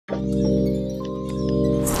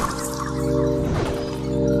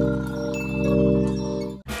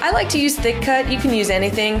I like to use thick cut. You can use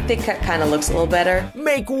anything. Thick cut kind of looks a little better.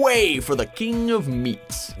 Make way for the king of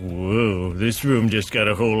meats. Whoa, this room just got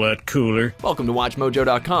a whole lot cooler. Welcome to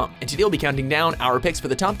WatchMojo.com, and today we'll be counting down our picks for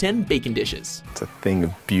the top 10 bacon dishes. It's a thing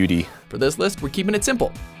of beauty. For this list, we're keeping it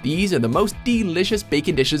simple. These are the most delicious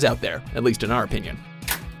bacon dishes out there, at least in our opinion.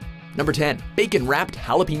 Number 10, bacon wrapped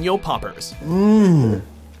jalapeno poppers. Mmm.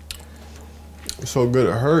 So good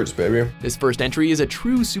it hurts, baby. This first entry is a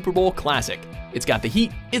true Super Bowl classic. It's got the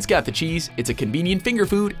heat, it's got the cheese, it's a convenient finger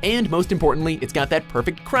food, and most importantly, it's got that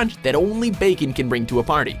perfect crunch that only bacon can bring to a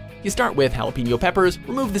party. You start with jalapeno peppers,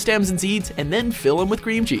 remove the stems and seeds, and then fill them with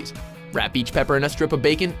cream cheese. Wrap each pepper in a strip of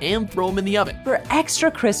bacon and throw them in the oven. For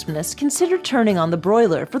extra crispness, consider turning on the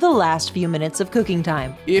broiler for the last few minutes of cooking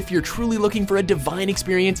time. If you're truly looking for a divine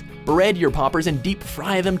experience, bread your poppers and deep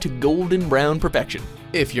fry them to golden brown perfection.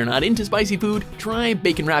 If you're not into spicy food, try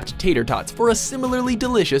bacon-wrapped tater tots for a similarly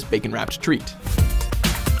delicious bacon-wrapped treat.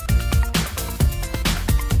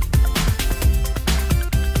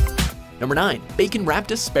 Number 9,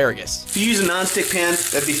 bacon-wrapped asparagus. If you use a non-stick pan,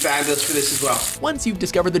 that'd be fabulous for this as well. Once you've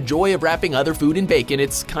discovered the joy of wrapping other food in bacon,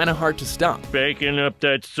 it's kind of hard to stop. Bacon up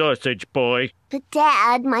that sausage, boy. But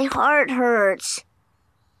Dad, my heart hurts.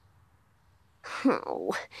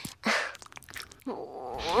 Oh.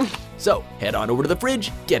 So, head on over to the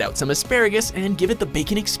fridge, get out some asparagus, and give it the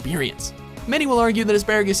bacon experience. Many will argue that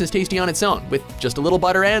asparagus is tasty on its own, with just a little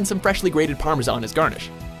butter and some freshly grated Parmesan as garnish.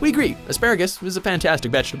 We agree, asparagus is a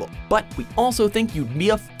fantastic vegetable, but we also think you'd be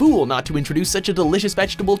a fool not to introduce such a delicious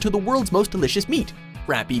vegetable to the world's most delicious meat.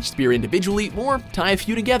 Wrap each spear individually, or tie a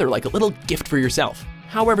few together like a little gift for yourself.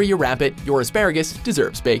 However you wrap it, your asparagus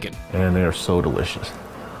deserves bacon. And they are so delicious.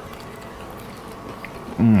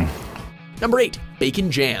 Mmm. Number 8, bacon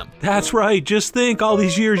jam. That's right, just think, all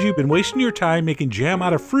these years you've been wasting your time making jam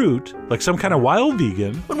out of fruit, like some kind of wild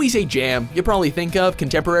vegan. When we say jam, you probably think of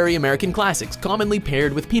contemporary American classics commonly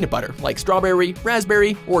paired with peanut butter, like strawberry,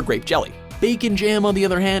 raspberry, or grape jelly. Bacon jam, on the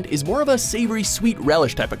other hand, is more of a savory sweet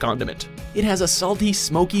relish type of condiment. It has a salty,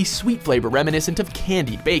 smoky, sweet flavor reminiscent of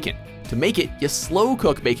candied bacon. To make it, you slow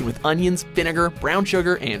cook bacon with onions, vinegar, brown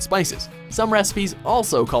sugar, and spices. Some recipes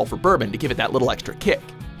also call for bourbon to give it that little extra kick.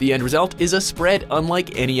 The end result is a spread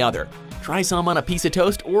unlike any other. Try some on a piece of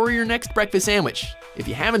toast or your next breakfast sandwich. If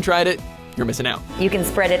you haven't tried it, you're missing out. You can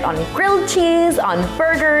spread it on grilled cheese, on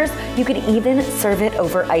burgers. You could even serve it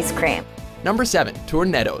over ice cream. Number 7,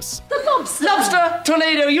 tornadoes. The lobster! Lobster,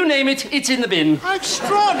 tornado, you name it, it's in the bin.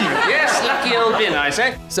 Extraordinary. Yes, lucky old bin, I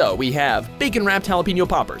say. So we have bacon-wrapped jalapeno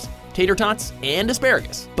poppers, tater tots, and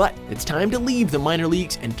asparagus. But it's time to leave the minor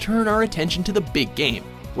leagues and turn our attention to the big game.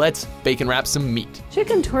 Let's bacon wrap some meat.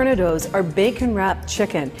 Chicken tornadoes are bacon wrapped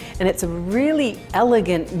chicken, and it's a really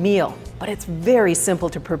elegant meal, but it's very simple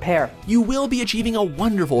to prepare. You will be achieving a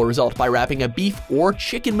wonderful result by wrapping a beef or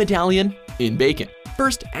chicken medallion in bacon.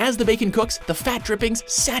 First, as the bacon cooks, the fat drippings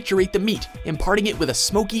saturate the meat, imparting it with a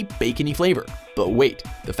smoky, bacony flavor. But wait,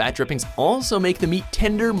 the fat drippings also make the meat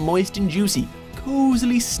tender, moist, and juicy,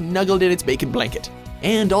 cozily snuggled in its bacon blanket.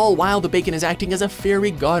 And all while the bacon is acting as a fairy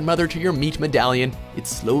godmother to your meat medallion, it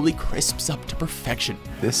slowly crisps up to perfection.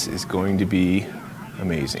 This is going to be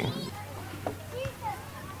amazing.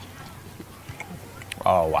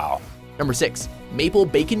 Oh, wow. Number 6, maple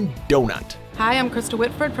bacon donut. Hi, I'm Krista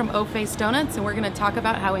Whitford from O-Face Donuts, and we're going to talk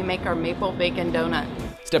about how we make our maple bacon donut.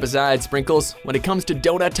 Step aside, Sprinkles. When it comes to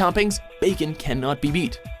donut toppings, bacon cannot be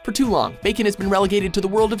beat. For too long, bacon has been relegated to the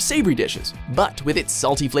world of savory dishes. But with its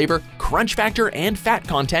salty flavor, crunch factor, and fat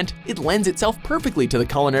content, it lends itself perfectly to the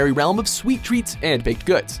culinary realm of sweet treats and baked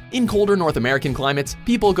goods. In colder North American climates,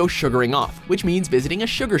 people go sugaring off, which means visiting a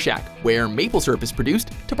sugar shack, where maple syrup is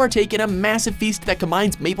produced to partake in a massive feast that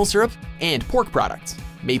combines maple syrup and pork products.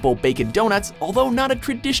 Maple bacon donuts, although not a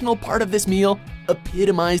traditional part of this meal,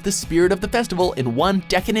 epitomize the spirit of the festival in one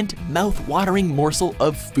decadent, mouth-watering morsel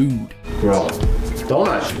of food. Bro,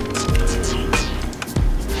 donuts.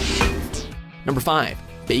 Number 5,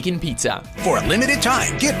 bacon pizza. For a limited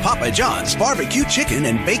time, get Papa John's barbecue chicken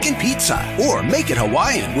and bacon pizza, or make it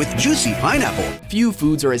Hawaiian with juicy pineapple. Few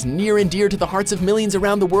foods are as near and dear to the hearts of millions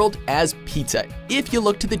around the world as pizza. If you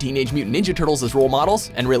look to the Teenage Mutant Ninja Turtles as role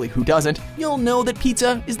models, and really who doesn't, you'll know that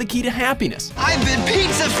pizza is the key to happiness. I've been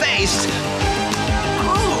pizza-faced!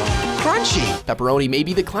 Crunchy. Pepperoni may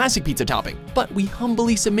be the classic pizza topping, but we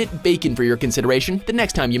humbly submit bacon for your consideration the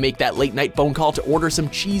next time you make that late night phone call to order some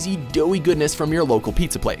cheesy, doughy goodness from your local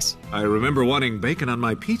pizza place. I remember wanting bacon on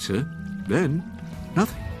my pizza, then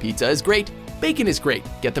nothing. Pizza is great, bacon is great.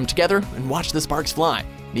 Get them together and watch the sparks fly.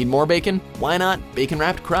 Need more bacon? Why not bacon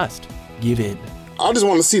wrapped crust? Give in. I just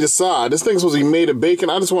want to see the side. This thing's supposed to be made of bacon.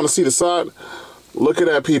 I just want to see the side. Look at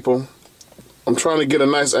that, people. I'm trying to get a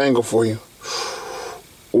nice angle for you.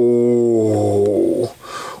 Ooh.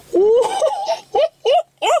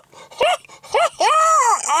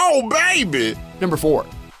 Oh, baby. Number 4,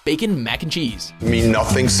 bacon mac and cheese. I mean,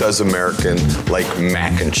 nothing says American like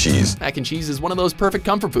mac and cheese. Mac and cheese is one of those perfect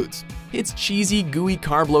comfort foods. It's cheesy, gooey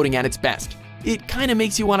carb loading at its best. It kind of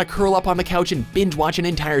makes you want to curl up on the couch and binge watch an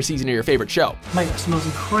entire season of your favorite show. Mate, it smells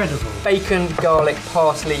incredible. Bacon, garlic,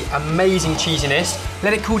 parsley, amazing cheesiness.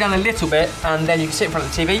 Let it cool down a little bit and then you can sit in front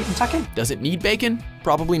of the TV and tuck in. Does it need bacon?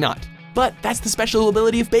 Probably not. But that's the special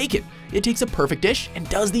ability of bacon. It takes a perfect dish and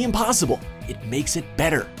does the impossible. It makes it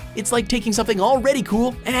better. It's like taking something already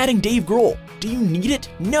cool and adding Dave Grohl. Do you need it?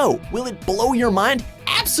 No. Will it blow your mind?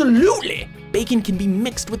 Absolutely! Bacon can be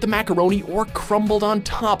mixed with the macaroni or crumbled on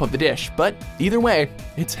top of the dish, but either way,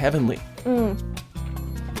 it's heavenly. Really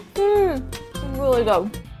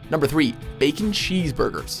good. Number 3, bacon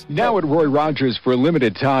cheeseburgers. Now at Roy Rogers for a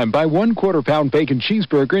limited time, buy 1 quarter-pound bacon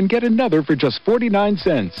cheeseburger and get another for just 49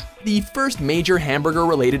 cents. The first major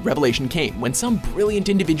hamburger-related revelation came when some brilliant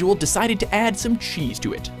individual decided to add some cheese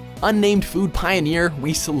to it. Unnamed food pioneer,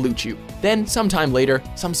 we salute you. Then, sometime later,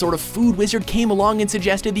 some sort of food wizard came along and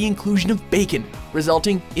suggested the inclusion of bacon,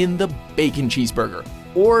 resulting in the bacon cheeseburger.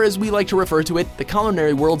 Or, as we like to refer to it, the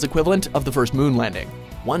culinary world's equivalent of the first moon landing.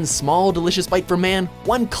 One small, delicious bite for man,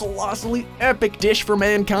 one colossally epic dish for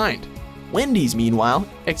mankind. Wendy's, meanwhile,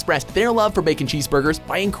 expressed their love for bacon cheeseburgers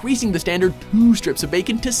by increasing the standard 2 strips of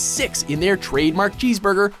bacon to 6 in their trademark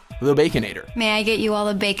cheeseburger, the Baconator. May I get you all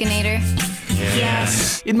a Baconator?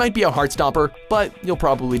 Yes. It might be a heart stopper, but you'll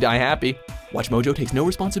probably die happy. WatchMojo takes no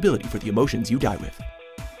responsibility for the emotions you die with.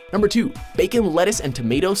 Number 2, bacon, lettuce, and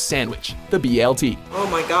tomato sandwich, the BLT. Oh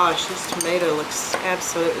my gosh, this tomato looks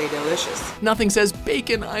absolutely delicious. Nothing says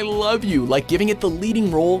bacon, I love you, like giving it the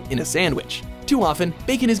leading role in a sandwich. Too often,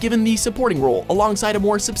 bacon is given the supporting role alongside a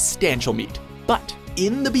more substantial meat. But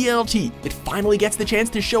in the BLT, it finally gets the chance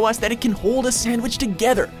to show us that it can hold a sandwich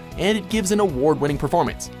together, and it gives an award-winning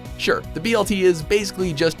performance. Sure, the BLT is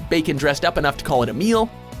basically just bacon dressed up enough to call it a meal,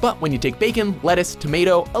 but when you take bacon, lettuce,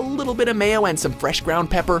 tomato, a little bit of mayo, and some fresh ground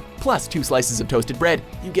pepper, plus 2 slices of toasted bread,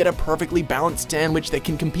 you get a perfectly balanced sandwich that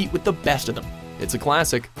can compete with the best of them. It's a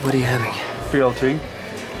classic. What are you having? BLT.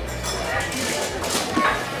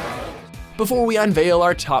 Before we unveil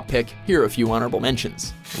our top pick, here are a few honorable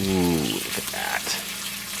mentions. Ooh, look at that.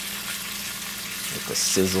 With the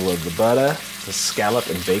sizzle of the butter, the scallop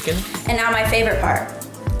and bacon. And now my favorite part.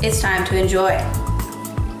 It's time to enjoy.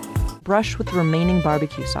 Brush with the remaining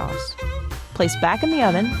barbecue sauce. Place back in the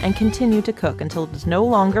oven and continue to cook until it is no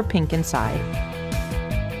longer pink inside.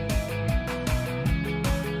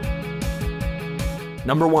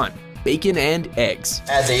 Number 1, bacon and eggs.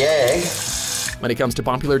 Add the egg. When it comes to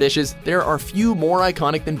popular dishes, there are few more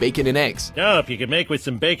iconic than bacon and eggs. Now, if you could make with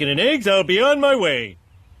some bacon and eggs, I'll be on my way.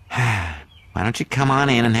 Why don't you come on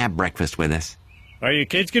in and have breakfast with us? Are your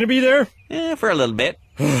kids gonna be there? For a little bit.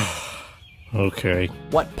 Okay.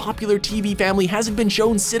 What popular TV family hasn't been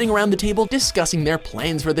shown sitting around the table discussing their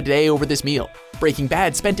plans for the day over this meal? Breaking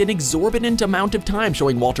Bad spent an exorbitant amount of time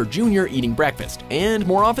showing Walter Jr. eating breakfast, and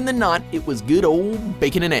more often than not, it was good old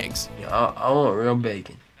bacon and eggs. Yeah, I want real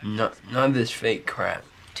bacon. None of this fake crap.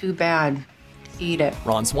 Too bad. Eat it.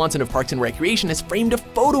 Ron Swanson of Parks and Recreation has framed a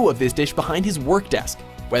photo of this dish behind his work desk.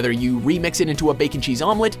 Whether you remix it into a bacon cheese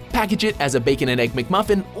omelet, package it as a bacon and egg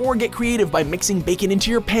McMuffin, or get creative by mixing bacon into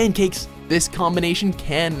your pancakes, this combination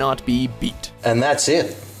cannot be beat. And that's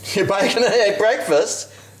it. Your bacon and egg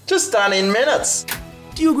breakfast, just done in minutes.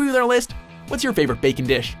 Do you agree with our list? What's your favorite bacon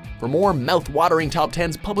dish? For more mouth-watering top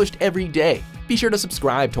 10s published every day, be sure to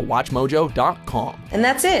subscribe to WatchMojo.com. And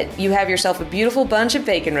that's it. You have yourself a beautiful bunch of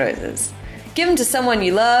bacon roses. Give them to someone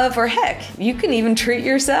you love, or heck, you can even treat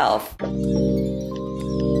yourself.